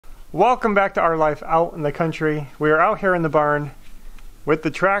Welcome back to our life out in the country. We are out here in the barn with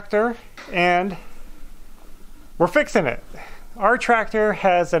the tractor and we're fixing it. Our tractor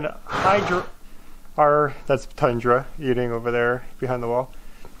has an that's Tundra eating over there behind the wall.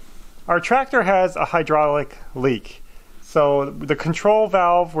 Our tractor has a hydraulic leak. So the control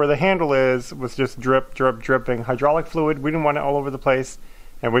valve where the handle is was just dripping hydraulic fluid. We didn't want it all over the place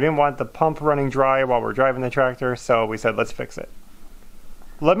and we didn't want the pump running dry while we're driving the tractor, so we said let's fix it.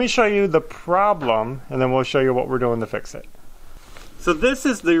 Let me show you the problem, and then we'll show you what we're doing to fix it. So this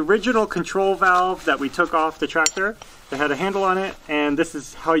is the original control valve that we took off the tractor. It had a handle on it, and this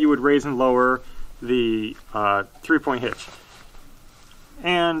is how you would raise and lower the 3-point hitch.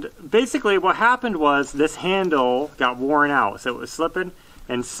 And basically what happened was this handle got worn out, so it was slipping,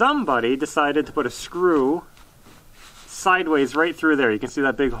 and somebody decided to put a screw sideways right through there. You can see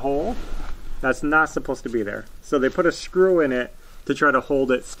that big hole? That's not supposed to be there. So they put a screw in it to try to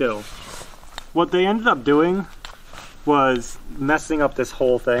hold it still. What they ended up doing was messing up this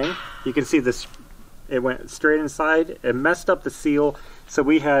whole thing. You can see this, it went straight inside, it messed up the seal, so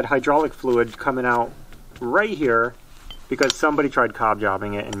we had hydraulic fluid coming out right here because somebody tried cob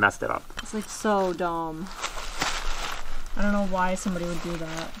jobbing it and messed it up. It's like so dumb. I don't know why somebody would do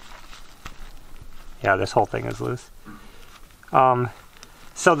that. Yeah, this whole thing is loose.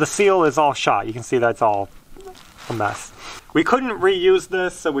 So the seal is all shot. You can see that's all a mess. We couldn't reuse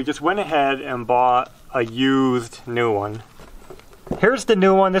this, so we just went ahead and bought a used new one. Here's the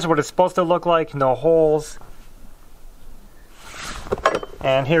new one. This is what it's supposed to look like. No holes.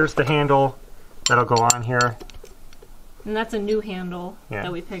 And here's the handle that'll go on here. And that's a new handle that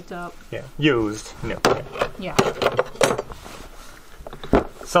we picked up. Yeah, used. New. Yeah.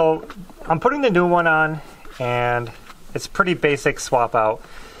 So I'm putting the new one on, and it's pretty basic swap out.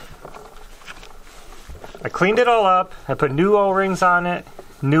 I cleaned it all up, I put new O-rings on it,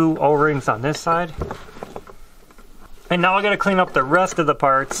 new O-rings on this side. And now I gotta clean up the rest of the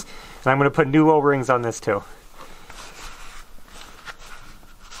parts, and I'm gonna put new O-rings on this too.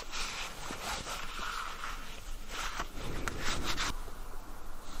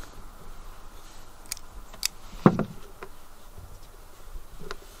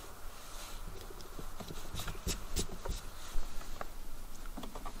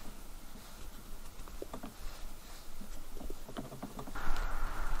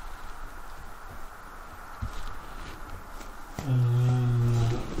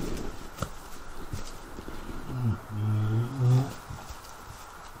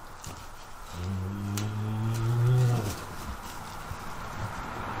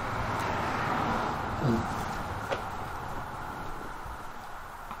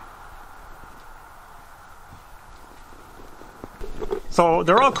 So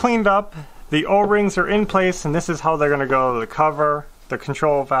they're all cleaned up, the O-rings are in place, and this is how they're going to go: the cover, the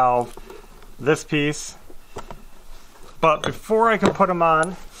control valve, this piece. But before I can put them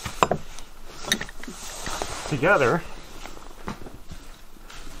on together,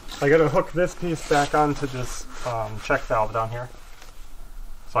 I got to hook this piece back onto this check valve down here.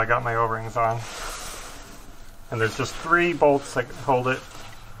 So I got my O-rings on, and there's just 3 bolts that hold it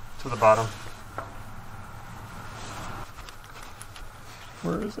to the bottom.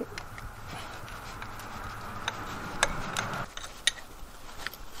 Where is it?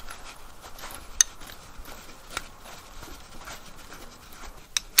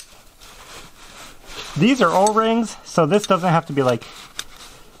 These are O-rings, so this doesn't have to be like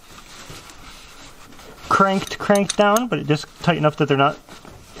cranked down, but it just tight enough that they're not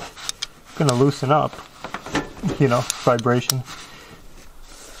gonna loosen up, you know, vibration.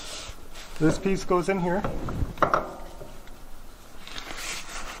 This piece goes in here.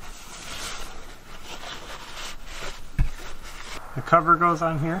 The cover goes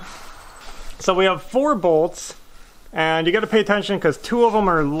on here. So we have 4 bolts, and you got to pay attention because 2 of them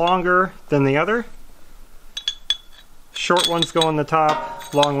are longer than the other. Short ones go on the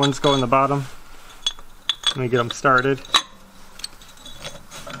top, long ones go on the bottom. Let me get them started.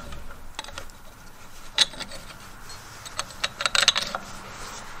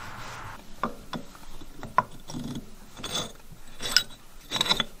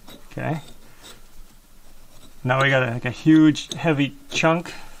 Okay. Now we got like a huge, heavy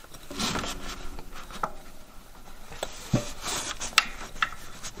chunk.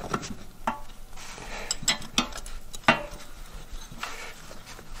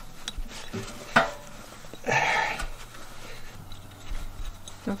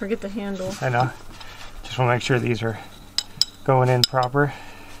 Don't forget the handle. I know. Just want to make sure these are going in proper.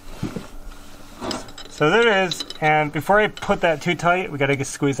 So there it is. And before I put that too tight, we got to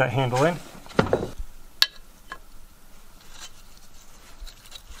squeeze that handle in.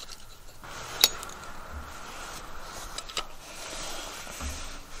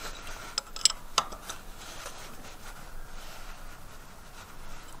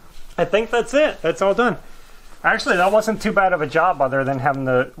 I think that's it. That's all done. Actually, that wasn't too bad of a job other than having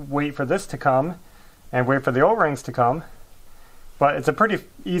to wait for this to come and wait for the O-rings to come. But it's a pretty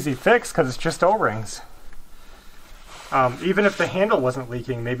easy fix because it's just O-rings. Even if the handle wasn't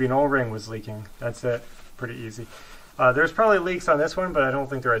leaking, maybe an O-ring was leaking. That's it. Pretty easy. There's probably leaks on this one, but I don't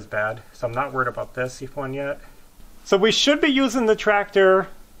think they're as bad. So I'm not worried about this one yet. So we should be using the tractor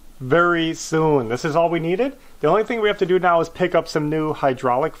very soon. This is all we needed. The only thing we have to do now is pick up some new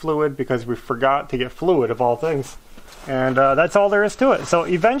hydraulic fluid because we forgot to get fluid of all things. And that's all there is to it. So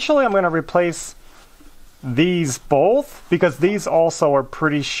eventually I'm going to replace these both because these also are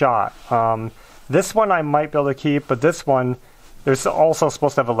pretty shot. This one I might be able to keep, but this one, there's also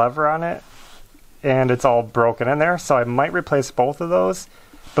supposed to have a lever on it and it's all broken in there. So I might replace both of those,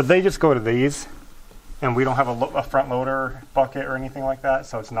 but they just go to these. And we don't have a front loader bucket or anything like that,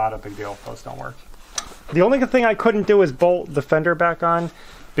 so it's not a big deal if those don't work. The only thing I couldn't do is bolt the fender back on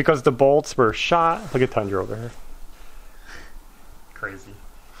because the bolts were shot. Look at Tundra over here. Crazy.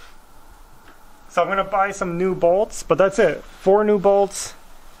 So I'm gonna buy some new bolts, but that's it. 4 new bolts,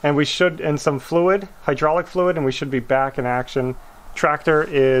 and some fluid, hydraulic fluid, and we should be back in action. Tractor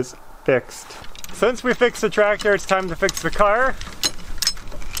is fixed. Since we fixed the tractor, it's time to fix the car.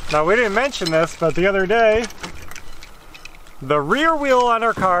 Now, we didn't mention this, but the other day, the rear wheel on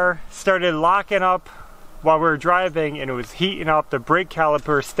our car started locking up while we were driving, and it was heating up, the brake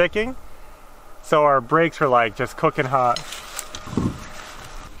caliper sticking. So our brakes were like just cooking hot.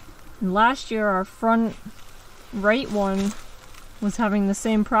 Last year, our front right one was having the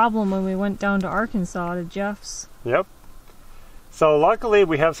same problem when we went down to Arkansas to Jeff's. Yep. So luckily,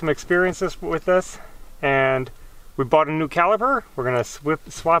 we have some experiences with this, and we bought a new caliper. We're gonna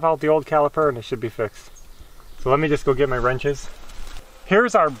swap out the old caliper and it should be fixed. So let me just go get my wrenches.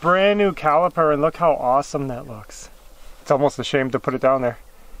 Here's our brand new caliper and look how awesome that looks. It's almost a shame to put it down there.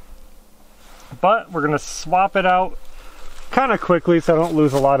 But we're gonna swap it out kind of quickly so I don't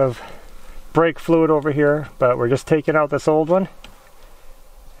lose a lot of brake fluid over here. But we're just taking out this old one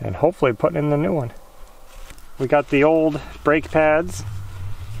and hopefully putting in the new one. We got the old brake pads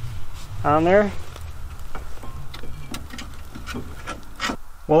on there.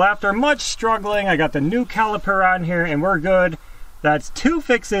 Well, after much struggling, I got the new caliper on here and we're good. That's 2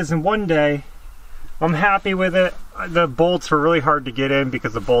 fixes in one day. I'm happy with it. The bolts were really hard to get in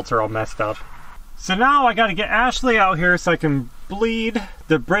because the bolts are all messed up. So now I gotta get Ashley out here so I can bleed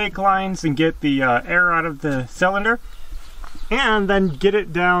the brake lines and get the air out of the cylinder. And then get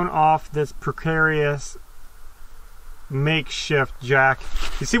it down off this precarious makeshift jack.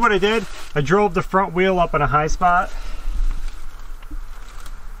 You see what I did? I drove the front wheel up in a high spot.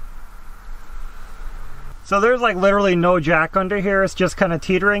 So there's like literally no jack under here. It's just kind of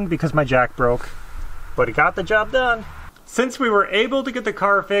teetering because my jack broke. But it got the job done. Since we were able to get the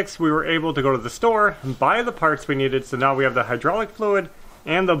car fixed, we were able to go to the store and buy the parts we needed. So now we have the hydraulic fluid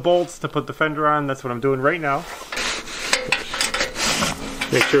and the bolts to put the fender on. That's what I'm doing right now.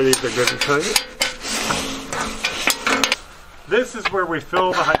 Make sure these are good and tight. This is where we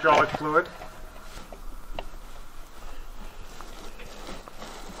fill the hydraulic fluid.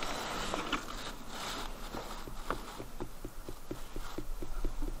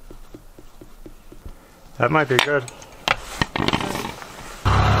 That might be good.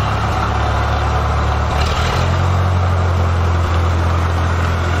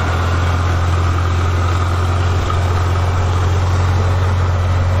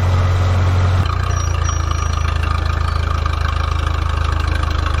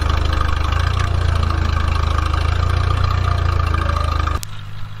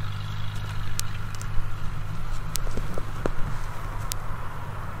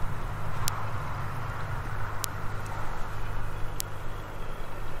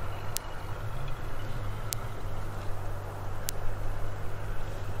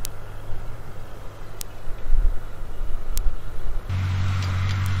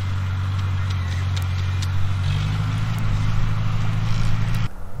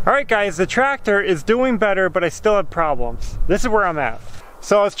 Alright guys, the tractor is doing better, but I still have problems. This is where I'm at.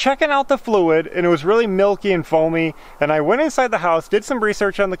 So I was checking out the fluid and it was really milky and foamy, and I went inside the house, did some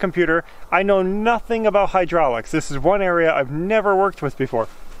research on the computer. I know nothing about hydraulics. This is one area I've never worked with before.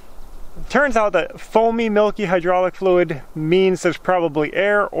 Turns out that foamy, milky hydraulic fluid means there's probably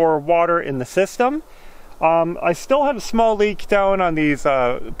air or water in the system. I still had a small leak down on these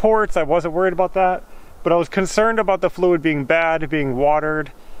ports. I wasn't worried about that, but I was concerned about the fluid being bad, being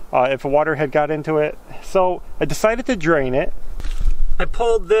watered. If water had got into it. So I decided to drain it. I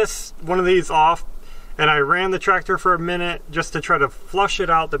pulled one of these off and I ran the tractor for a minute just to try to flush it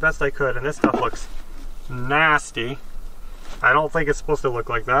out the best I could, and this stuff looks nasty. I don't think it's supposed to look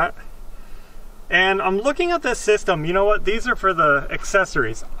like that. And I'm looking at this system. You know what? These are for the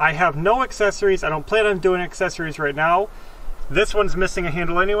accessories. I have no accessories. I don't plan on doing accessories right now. This one's missing a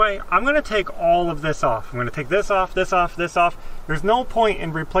handle anyway. I'm going to take all of this off. I'm going to take this off, this off, this off. There's no point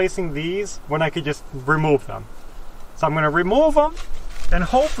in replacing these when I could just remove them. So I'm going to remove them and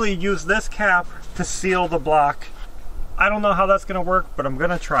hopefully use this cap to seal the block. I don't know how that's going to work, but I'm going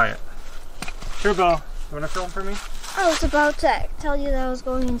to try it. Here, Bill. You want to film for me? I was about to tell you that I was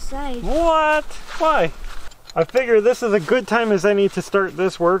going inside. What? Why? I figure this is a good time as any to start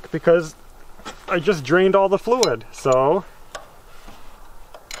this work because I just drained all the fluid. So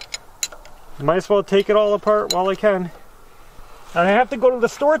might as well take it all apart while I can. And I have to go to the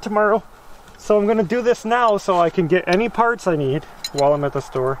store tomorrow, so I'm going to do this now so I can get any parts I need while I'm at the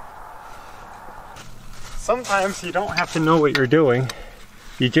store. Sometimes you don't have to know what you're doing,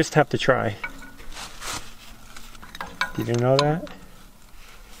 you just have to try. Did you know that?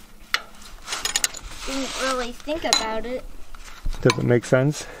 Didn't really think about it. Does it make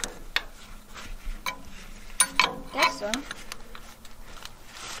sense? Guess so.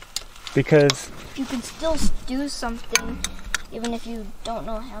 Because You can still do something even if you don't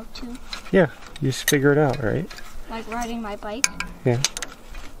know how to. yeah, you just figure it out, right? Like riding my bike. Yeah.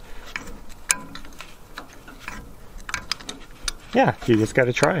 Yeah, you just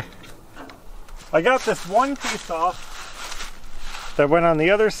gotta try. I got this one piece off that went on the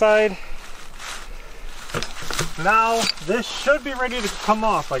other side. Now this should be ready to come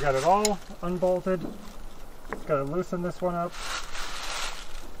off. I got it all unbolted. Just gotta loosen this one up.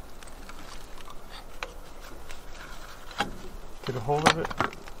 Get a hold of it.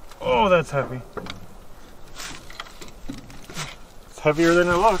 Oh, that's heavy. It's heavier than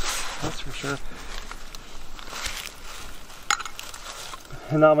it looks, that's for sure.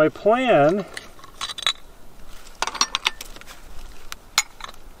 And now my plan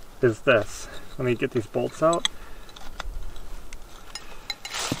is this. Let me get these bolts out.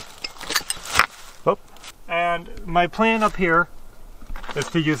 Oh. And my plan up here is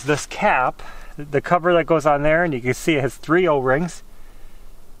to use this cap, the cover that goes on there, and you can see it has 3 O-rings.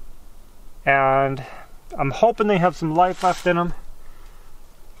 And I'm hoping they have some life left in them.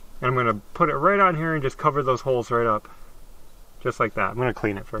 And I'm going to put it right on here and just cover those holes right up. Just like that. I'm going to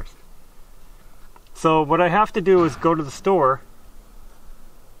clean it first. So what I have to do is go to the store.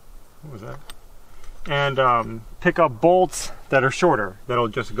 What was that? And pick up bolts that are shorter. That'll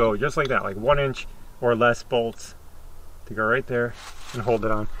just go just like that. Like 1 inch or less bolts. To go right there and hold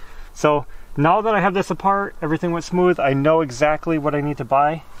it on. So now that I have this apart, everything went smooth. I know exactly what I need to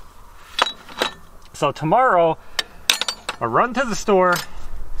buy. So tomorrow, I'll run to the store,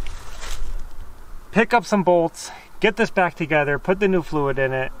 pick up some bolts, get this back together, put the new fluid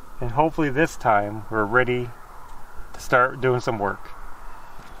in it, and hopefully this time we're ready to start doing some work.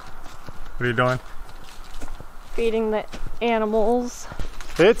 What are you doing? Feeding the animals.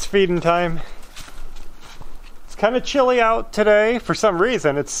 It's feeding time. It's kind of chilly out today for some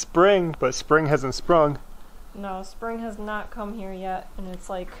reason. It's spring, but spring hasn't sprung. No, spring has not come here yet, and it's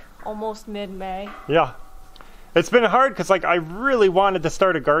like almost mid-May. Yeah. It's been hard because like I really wanted to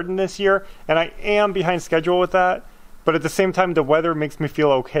start a garden this year, and I am behind schedule with that. But at the same time, the weather makes me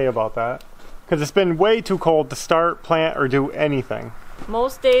feel okay about that. Because it's been way too cold to start, plant, or do anything.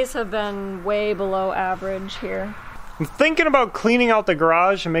 Most days have been way below average here. I'm thinking about cleaning out the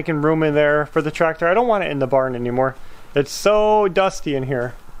garage and making room in there for the tractor. I don't want it in the barn anymore. It's so dusty in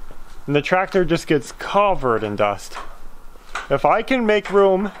here. And the tractor just gets covered in dust. If I can make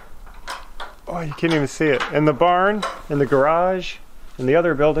room, oh, you can't even see it, in the barn, in the garage, in the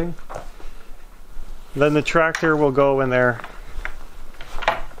other building, then the tractor will go in there.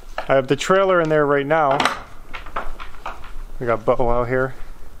 I have the trailer in there right now. We got Bo out here.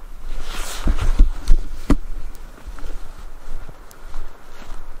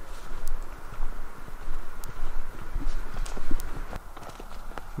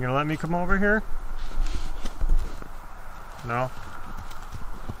 You gonna let me come over here? No?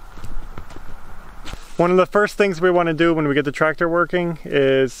 One of the first things we want to do when we get the tractor working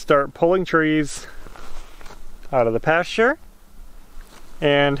is start pulling trees out of the pasture,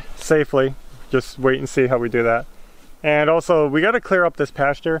 and safely. Just wait and see how we do that. And also we got to clear up this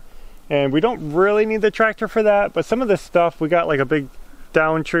pasture, and we don't really need the tractor for that, but some of this stuff, we got like a big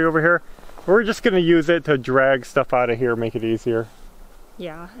down tree over here. We're just going to use it to drag stuff out of here, make it easier.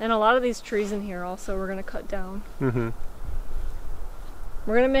 Yeah, and a lot of these trees in here also we're going to cut down. Mm-hmm.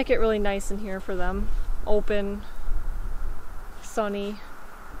 We're going to make it really nice in here for them. Open, sunny.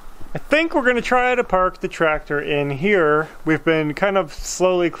 I think we're going to try to park the tractor in here. We've been kind of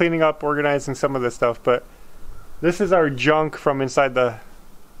slowly cleaning up, organizing some of this stuff, but this is our junk from inside the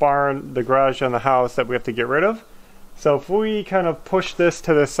barn, the garage and the house that we have to get rid of. So if we kind of push this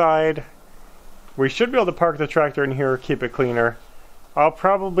to the side, we should be able to park the tractor in here, keep it cleaner. I'll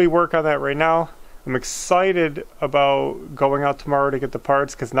probably work on that right now. I'm excited about going out tomorrow to get the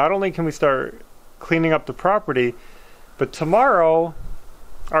parts, because not only can we start cleaning up the property, but tomorrow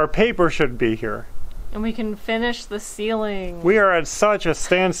our paper should be here. And we can finish the ceiling. We are at such a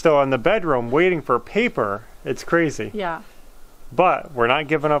standstill in the bedroom waiting for paper. It's crazy. Yeah. But we're not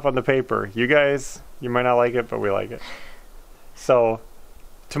giving up on the paper. You guys, you might not like it, but we like it. So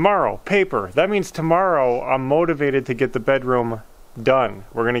tomorrow, paper. That means tomorrow I'm motivated to get the bedroom done.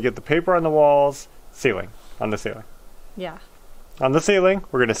 We're going to get the paper on the walls, on the ceiling. Yeah. On the ceiling,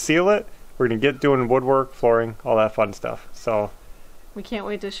 we're going to seal it. We're going to get doing woodwork, flooring, all that fun stuff. So We can't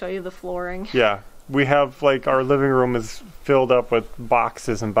wait to show you the flooring. yeah, we have, like, our living room is filled up with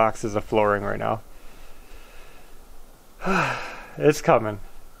boxes and boxes of flooring right now. It's coming.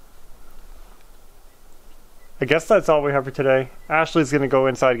 I guess that's all we have for today. Ashley's going to go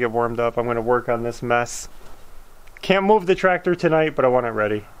inside and get warmed up. I'm going to work on this mess. Can't move the tractor tonight, but I want it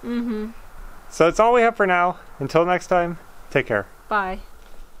ready. Mm-hmm. So that's all we have for now. Until next time, take care. Bye.